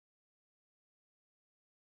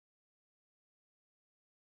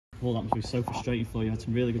Paul, that must be so frustrating for you. You had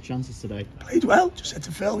some really good chances today. Played well, just said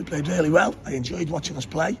to Phil, we played really well. I enjoyed watching us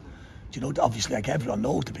play. Do you know, obviously, like everyone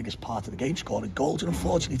knows, the biggest part of the game, scoring goals. And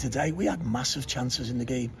unfortunately today, we had massive chances in the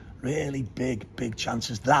game. Really big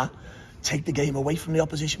chances that take the game away from the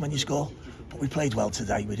opposition when you score. But we played well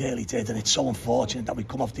today, we really did. And it's so unfortunate that we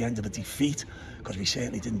come off the end of a defeat, because we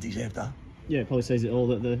certainly didn't deserve that. Yeah, it probably says it all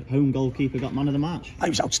that the home goalkeeper got man of the match. He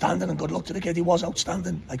was outstanding, and good luck to the kid. He was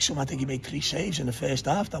outstanding. Like I think he made 3 saves in the first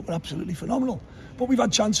half that were absolutely phenomenal. But we've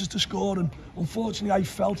had chances to score, and unfortunately I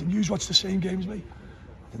felt, and you watched the same game as me,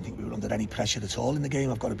 I didn't think we were under any pressure at all in the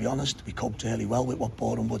game, I've got to be honest. We coped really well with what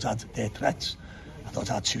Boreham Wood had, their threats. I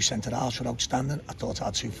thought our 2 centre-halves were outstanding. I thought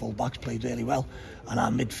our 2 full-backs played really well. And our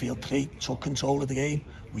midfield 3 took control of the game.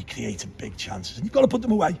 We created big chances. And you've got to put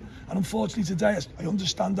them away. And unfortunately today, I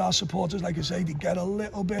understand our supporters, like I say, they get a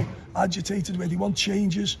little bit agitated where they want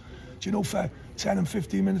changes, do you know, for 10 and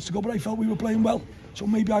 15 minutes to go. But I felt we were playing well. So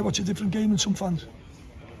maybe I watch a different game than some fans.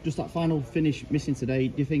 Just that final finish missing today,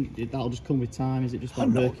 do you think that'll just come with time? Is it just about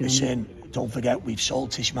working on it? Don't forget, we've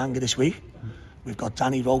sold Tishmanga this week. We've got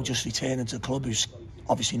Danny Rowe just returning to the club, who's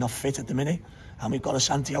obviously not fit at the minute. And we've got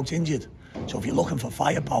Asante out injured. So if you're looking for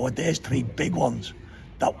firepower, there's 3 big ones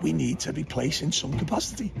that we need to replace in some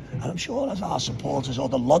capacity. And I'm sure as our supporters, or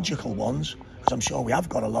the logical ones, because I'm sure we have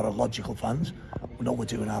got a lot of logical fans, we know we're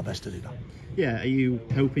doing our best to do that. Yeah, are you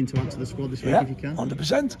hoping to add to the squad this week if you can?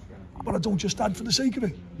 100%. But I don't just add for the sake of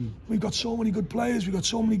it. We've got so many good players, we've got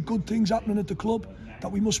so many good things happening at the club,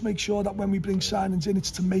 that we must make sure that when we bring signings in, it's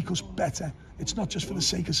to make us better. It's not just for the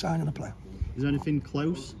sake of signing a player. Is there anything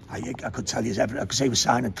close? I could tell you everything. I could say we're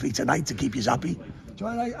signing 3 tonight to keep you happy.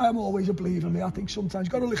 I'm always a believer in me. I think sometimes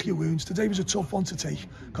you've got to lick your wounds. Today was a tough one to take,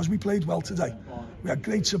 because we played well today. We had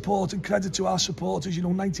great support, and credit to our supporters. You know,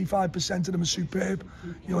 95% of them are superb.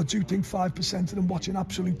 You know, I do think 5% of them watch an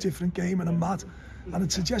absolute different game and are mad. And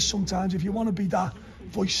I'd suggest sometimes, if you want to be that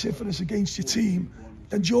vociferous against your team,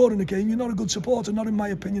 then during the game, you're not a good supporter, not in my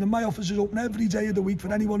opinion. And my office is open every day of the week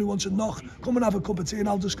for anyone who wants a knock. Come and have a cup of tea and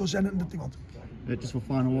I'll discuss anything that they want. Just for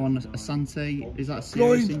final one, Asante, is that a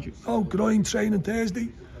serious injury? Oh, groin, training Thursday.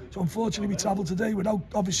 So unfortunately we travelled today without,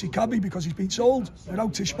 obviously, Cabby, because he's been sold,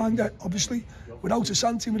 without Tishmanga, obviously, without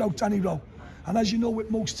Asante, without Danny Rowe. And as you know,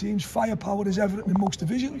 with most teams, firepower is everything in most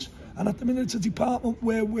divisions. And at the minute, it's a department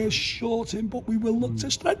where we're short in, but we will look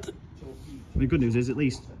to strengthen. The good news is, at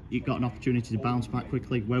least you've got an opportunity to bounce back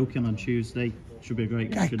quickly. Woking on Tuesday should be a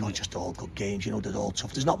great game. Yeah, just all good games, you know, they're all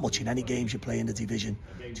tough. There's not much in any games you play in the division,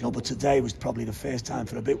 you know, but today was probably the first time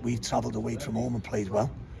for a bit we've travelled away from home and played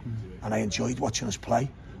well. And I enjoyed watching us play,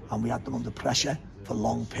 and we had them under pressure for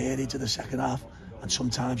long periods of the second half. And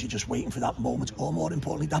sometimes you're just waiting for that moment, or more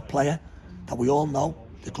importantly, that player that we all know.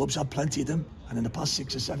 The club's had plenty of them, and in the past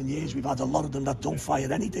 6 or 7 years, we've had a lot of them that don't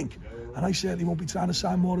fire anything. And I certainly won't be trying to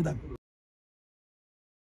sign more of them.